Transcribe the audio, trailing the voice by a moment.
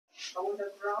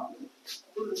underground,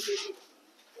 Gulu City.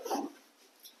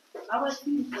 Our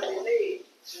theme for the day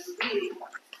will be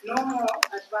no more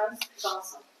advanced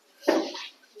cancer.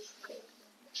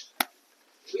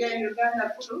 We are in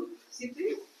Uganda, Gulu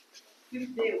City,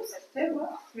 5th day of September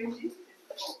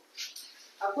 2024.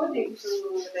 According to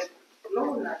the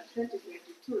Global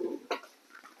 2022,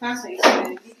 cancer is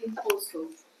the leading cause of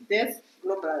death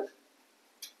globally.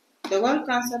 The world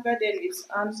cancer burden is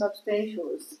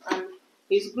unsubstantial and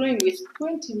is growing with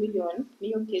 20 million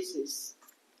new cases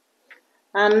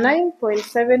and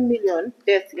 9.7 million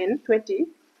deaths in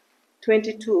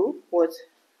 2022 was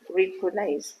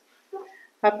recognized.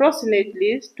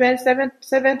 Approximately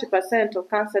 70% of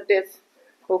cancer deaths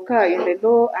occur in the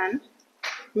low and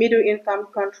middle-income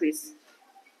countries.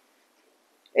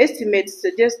 Estimates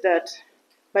suggest that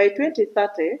by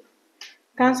 2030,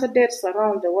 cancer deaths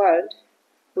around the world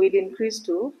will increase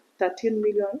to 13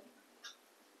 million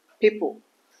people.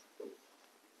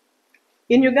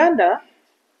 In Uganda,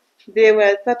 there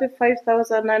were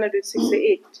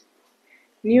 35,968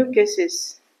 new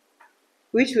cases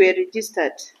which were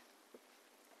registered,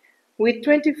 with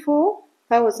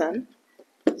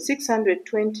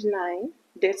 24,629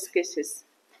 death cases.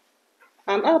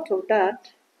 And out of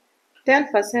that,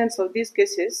 10% of these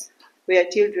cases were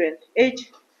children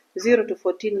aged 0 to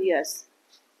 14 years.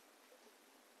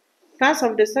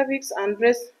 Cancer of the cervix and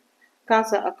breast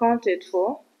cancer accounted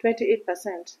for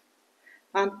 28%,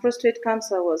 and prostate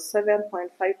cancer was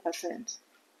 7.5%.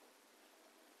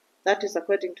 That is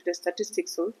according to the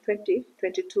statistics of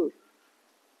 2022.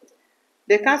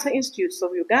 The Cancer Institutes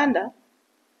of Uganda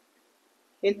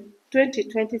in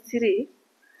 2023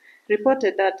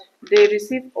 reported that they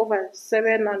received over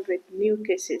 700 new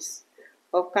cases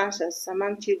of cancers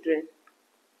among children.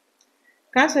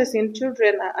 Cancers in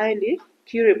children are highly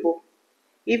curable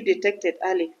if detected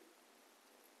early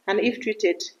and if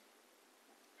treated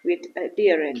with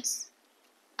adherence.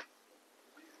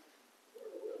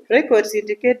 Records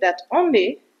indicate that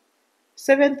only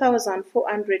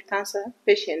 7,400 cancer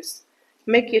patients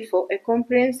make it for a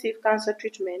comprehensive cancer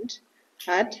treatment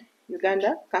at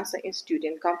Uganda Cancer Institute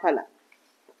in Kampala.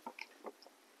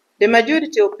 The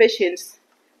majority of patients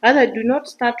either do not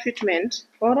start treatment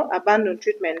or abandon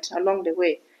treatment along the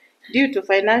way due to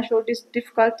financial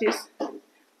difficulties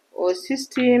or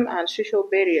system and social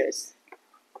barriers,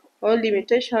 or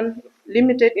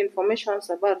limited information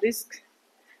about risk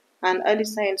and early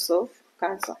signs of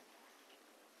cancer.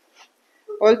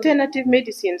 Alternative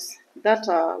medicines that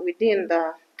are within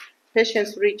the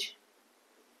patient's reach,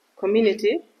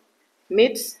 community,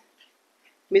 myths,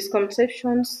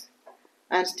 misconceptions,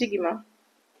 and stigma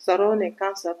surrounding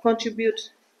cancer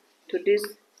contribute to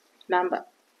this number.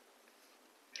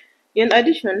 In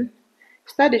addition,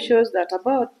 study shows that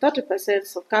about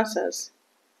 30% of cancers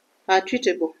are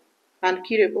treatable and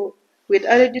curable with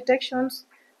early detections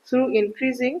through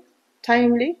increasing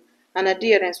timely and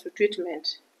adherence to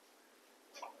treatment.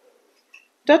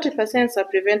 30% are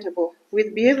preventable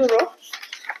with behavioral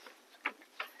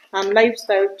and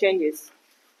lifestyle changes,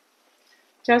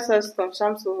 such as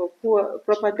consumption of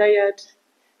proper diet,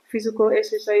 physical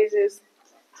exercises,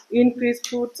 increased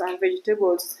fruits and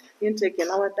vegetables intake in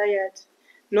our diet,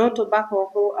 no tobacco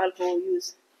or alcohol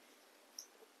use.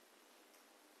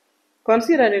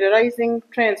 Considering the rising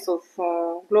trends of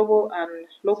global and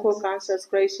local cancer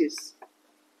crises,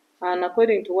 and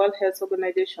according to World Health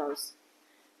Organizations,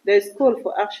 there is call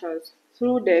for actions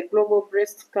through the Global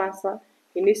Breast Cancer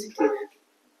Initiative,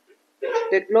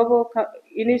 the Global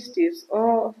Initiatives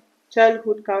on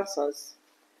Childhood Cancers,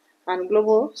 and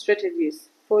global strategies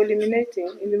for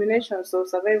eliminations of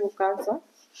cervical cancer.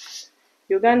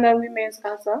 Uganda Women's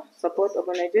Cancer Support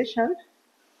Organization,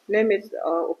 named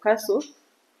OCASO,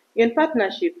 in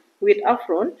partnership with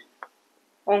AFRON,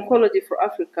 Oncology for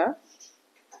Africa,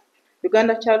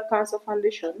 Uganda Child Cancer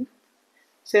Foundation,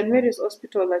 St. Mary's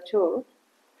Hospital Achol,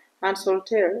 and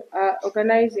Soltaire are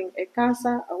organizing a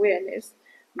cancer awareness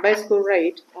bicycle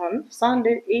ride on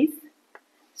Sunday, 8th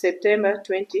September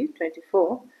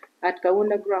 2024 at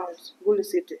Kaunda Grounds, Gulu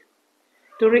City,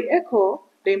 to re-echo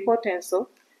the importance of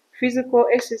physical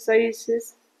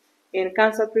exercises in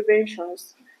cancer prevention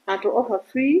and to offer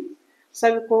free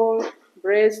cervical,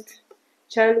 breast,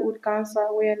 childhood cancer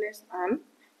awareness and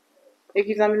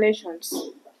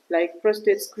examinations like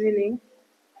prostate screening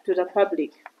to the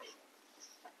public.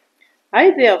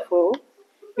 I therefore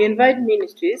invite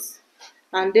ministries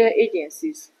and their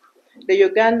agencies, the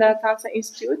Uganda Cancer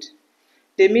Institute,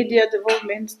 the media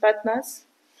development partners,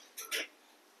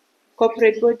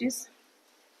 corporate bodies,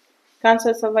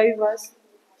 cancer survivors,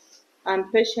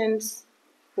 and patients,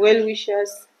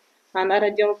 well-wishers, and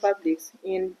other general publics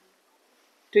in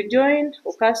to join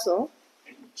OCASO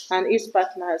and its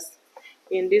partners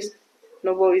in this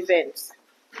noble event.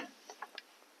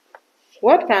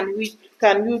 What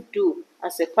can you do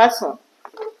as a person?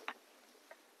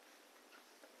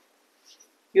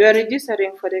 We are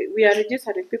registering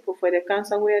people for the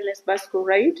Cancer Awareness Bicycle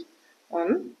Ride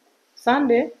on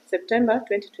Sunday, September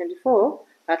 2024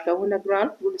 at Kahuna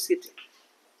Ground, Gulu City.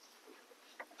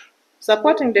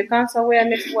 Supporting the cancer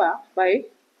awareness work by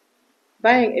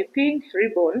buying a pink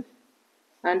ribbon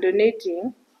and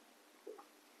donating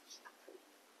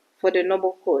for the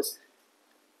noble cause.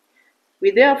 We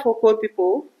therefore call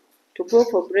people to go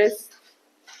for breast,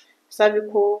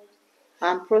 cervical,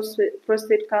 and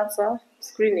prostate cancer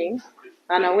screening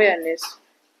and awareness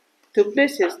to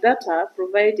places that are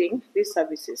providing these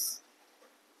services,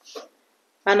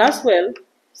 and as well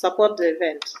support the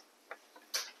event.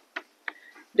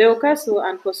 The OCASO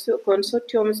and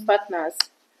consortium's partners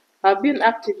have been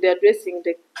actively addressing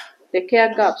the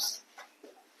care gaps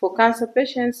for cancer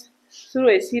patients through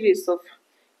a series of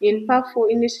impactful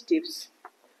initiatives.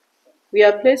 We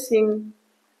are placing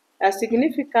a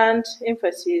significant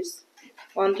emphasis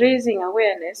on raising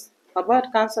awareness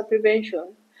about cancer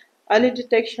prevention, early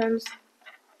detections,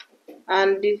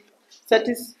 and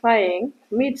satisfying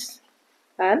myths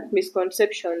and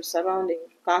misconceptions surrounding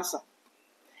cancer.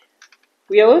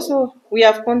 We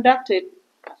have conducted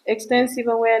extensive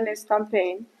awareness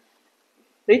campaign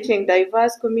reaching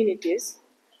diverse communities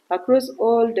across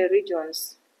all the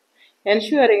regions,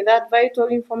 ensuring that vital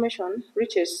information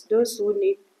reaches those who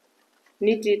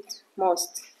need it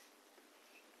most.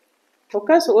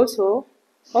 OCASO also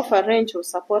offer a range of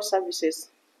support services,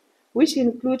 which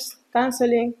includes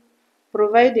counseling,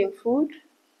 providing food,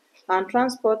 and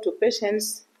transport to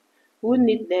patients who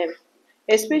need them,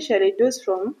 especially those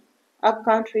from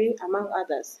upcountry, among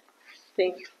others.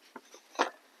 Thank you.